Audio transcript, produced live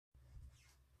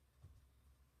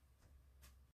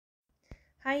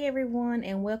Hi everyone,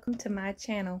 and welcome to my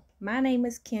channel. My name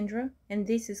is Kendra and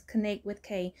this is Connect with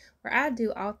Kay, where I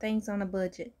do all things on a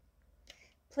budget.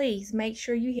 Please make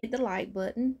sure you hit the like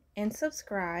button and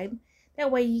subscribe.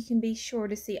 That way you can be sure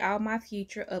to see all my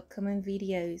future upcoming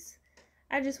videos.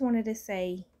 I just wanted to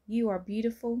say you are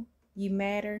beautiful, you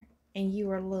matter, and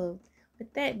you are loved.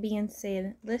 With that being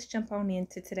said, let's jump on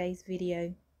into today's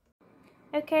video.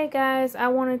 Okay guys, I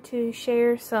wanted to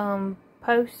share some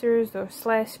posters or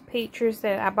 / pictures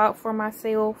that I bought for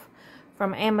myself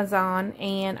from Amazon,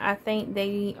 and I think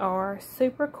they are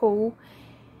super cool.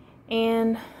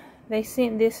 And they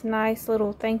sent this nice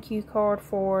little thank you card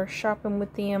for shopping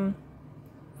with them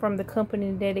from the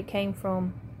company that it came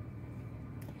from.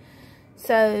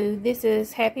 So this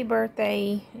is happy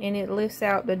birthday, and it lists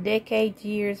out the decades,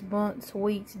 years, months,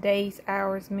 weeks, days,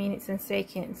 hours, minutes, and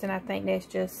seconds, and I think that's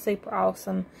just super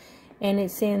awesome. And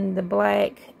it's in the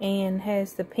black and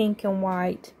has the pink and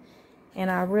white,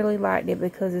 and I really liked it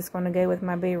because it's going to go with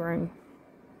my bedroom.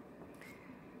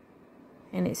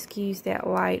 And excuse that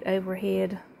light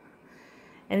overhead.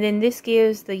 And then this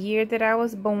gives the year that I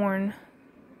was born,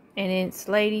 and it's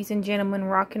ladies and gentlemen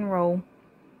rock and roll.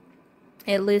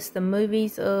 It lists the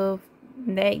movies of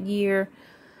that year,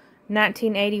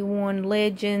 1981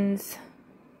 legends,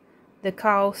 the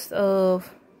cost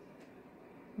of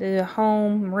the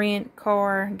home, rent,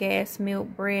 car, gas, milk,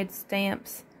 bread,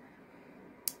 stamps,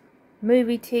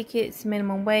 movie tickets,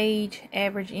 minimum wage,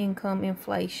 average income,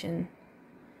 inflation.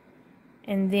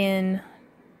 And then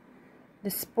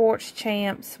the sports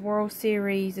champs, World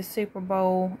Series, the Super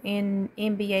Bowl, and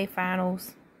NBA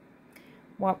Finals.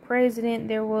 What president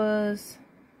there was,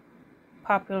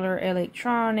 popular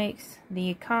electronics, the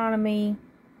economy,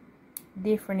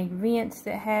 different events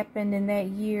that happened in that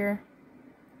year,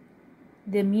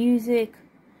 the music,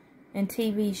 and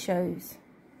TV shows.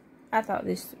 I thought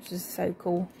this was just so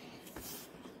cool.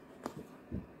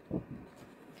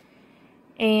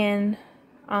 And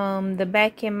the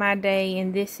back in my day,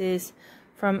 and this is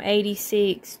from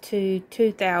 86 to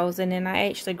 2000, and I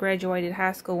actually graduated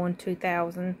high school in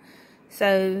 2000.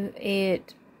 So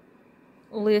it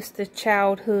lists the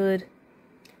childhood.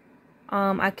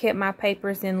 I kept my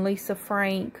papers in Lisa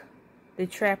Frank, The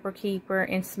Trapper Keeper,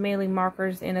 and Smelly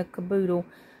markers in a caboodle.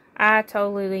 I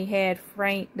totally had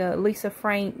the Lisa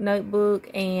Frank notebook,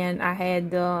 and I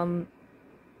had the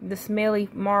Smelly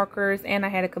markers, and I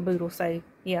had a caboodle. So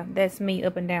yeah, that's me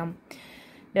up and down.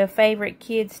 The favorite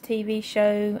kids TV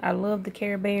show, I love the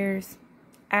Care Bears.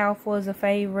 Alf was a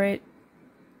favorite.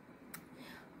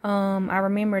 I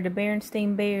remember the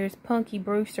Berenstain Bears. Punky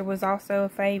Brewster was also a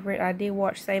favorite. I did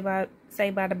watch Saved by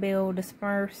the Bell, the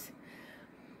Smurfs.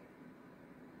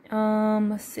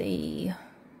 Let's see.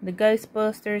 The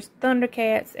Ghostbusters.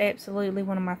 Thundercats, absolutely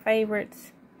one of my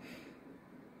favorites.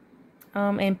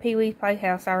 And Pee-wee's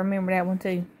Playhouse, I remember that one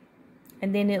too.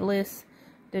 And then it lists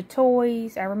the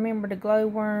toys. I remember the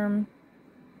Glowworm.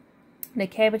 The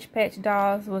Cabbage Patch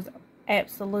Dolls was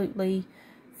absolutely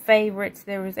favorites.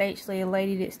 There was actually a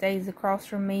lady that stays across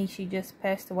from me. She just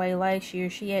passed away last year.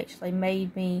 She actually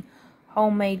made me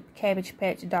homemade Cabbage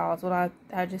Patch Dolls. Well,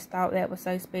 I just thought that was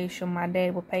so special. My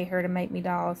dad would pay her to make me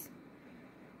dolls.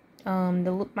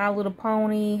 My Little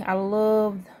Pony. I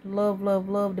loved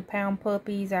the Pound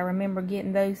Puppies. I remember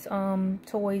getting those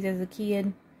toys as a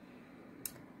kid.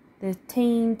 The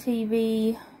teen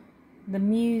TV, the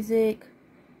music,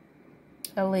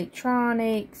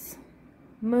 electronics,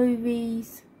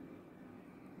 movies.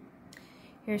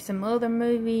 Here's some other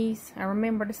movies. I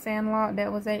remember The Sandlot.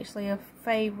 That was actually a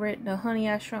favorite. The Honey,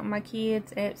 I Shrunk My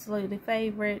Kids. Absolutely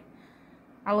favorite.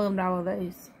 I loved all of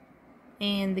those.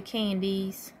 And the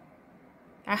candies.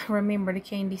 I remember the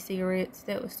candy cigarettes.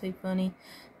 That was too funny.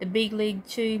 The Big League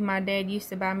Chew. My dad used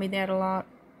to buy me that a lot.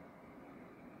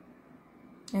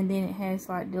 And then it has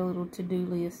like the little to-do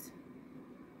list.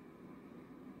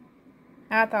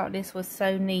 I thought this was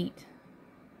so neat.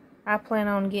 I plan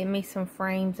on getting me some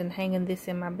frames and hanging this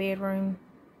in my bedroom.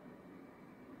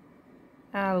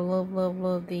 I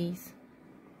love these.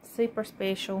 Super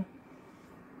special.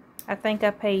 I think I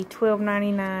paid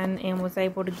 $12.99 and was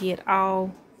able to get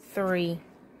all 3.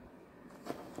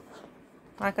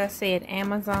 Like I said,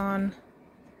 Amazon.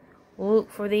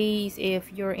 Look for these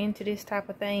if you're into this type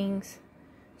of things.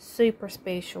 Super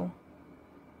special.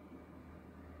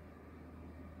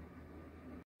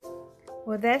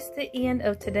 Well, that's the end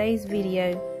of today's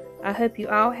video. I hope you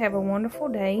all have a wonderful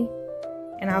day,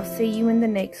 and I'll see you in the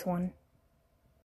next one.